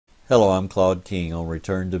Hello, I'm Claude King on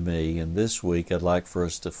Return to Me, and this week I'd like for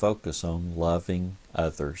us to focus on loving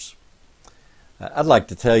others. I'd like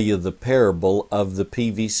to tell you the parable of the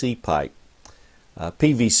PVC pipe.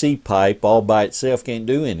 PVC pipe all by itself can't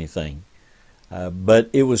do anything, but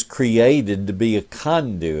it was created to be a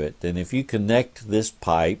conduit, and if you connect this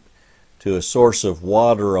pipe to a source of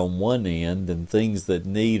water on one end and things that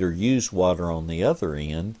need or use water on the other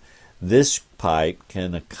end, this pipe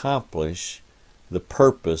can accomplish the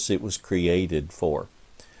purpose it was created for.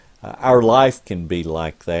 Our life can be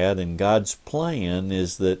like that, and God's plan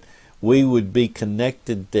is that we would be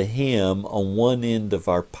connected to Him on one end of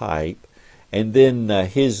our pipe, and then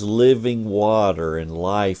His living water and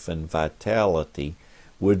life and vitality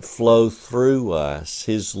would flow through us.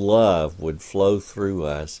 His love would flow through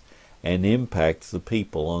us and impact the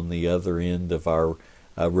people on the other end of our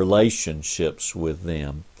relationships with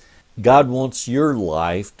them. God wants your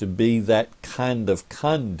life to be that kind of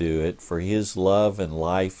conduit for His love and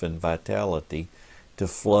life and vitality to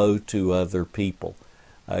flow to other people.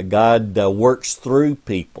 God works through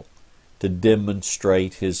people to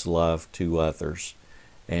demonstrate His love to others.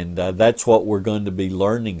 And that's what we're going to be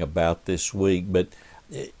learning about this week. But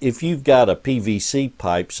if you've got a PVC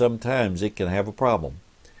pipe, sometimes it can have a problem.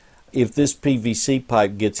 If this PVC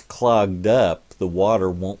pipe gets clogged up, the water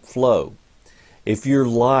won't flow. If your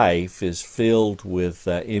life is filled with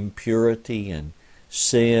impurity and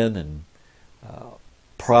sin and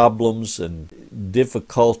problems and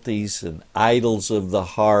difficulties and idols of the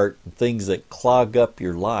heart, and things that clog up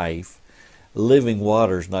your life, living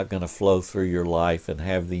water is not going to flow through your life and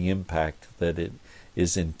have the impact that it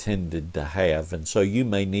is intended to have. And so you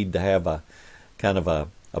may need to have a kind of a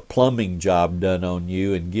plumbing job done on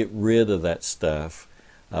you and get rid of that stuff.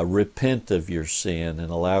 Repent of your sin and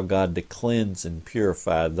allow God to cleanse and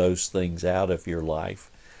purify those things out of your life.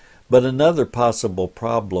 But another possible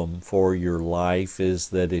problem for your life is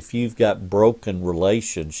that if you've got broken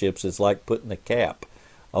relationships, it's like putting a cap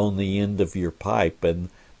on the end of your pipe and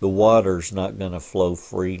the water's not going to flow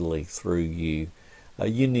freely through you.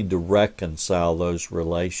 You need to reconcile those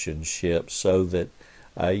relationships so that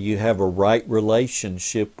you have a right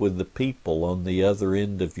relationship with the people on the other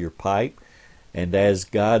end of your pipe. And as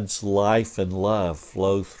God's life and love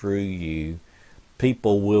flow through you,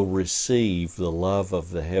 people will receive the love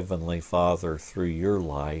of the Heavenly Father through your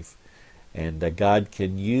life, and God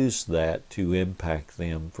can use that to impact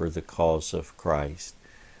them for the cause of Christ.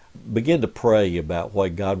 Begin to pray about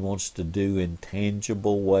what God wants to do in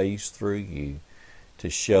tangible ways through you to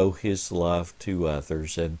show His love to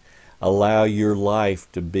others, and allow your life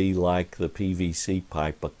to be like the PVC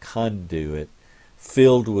pipe, a conduit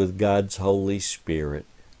filled with God's Holy Spirit,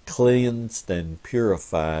 cleansed and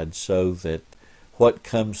purified so that what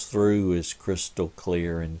comes through is crystal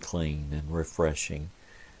clear and clean and refreshing,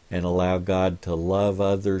 and allow God to love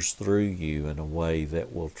others through you in a way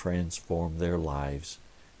that will transform their lives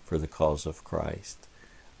for the cause of Christ.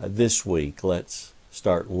 This week, let's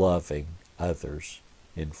start loving others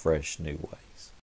in fresh new ways.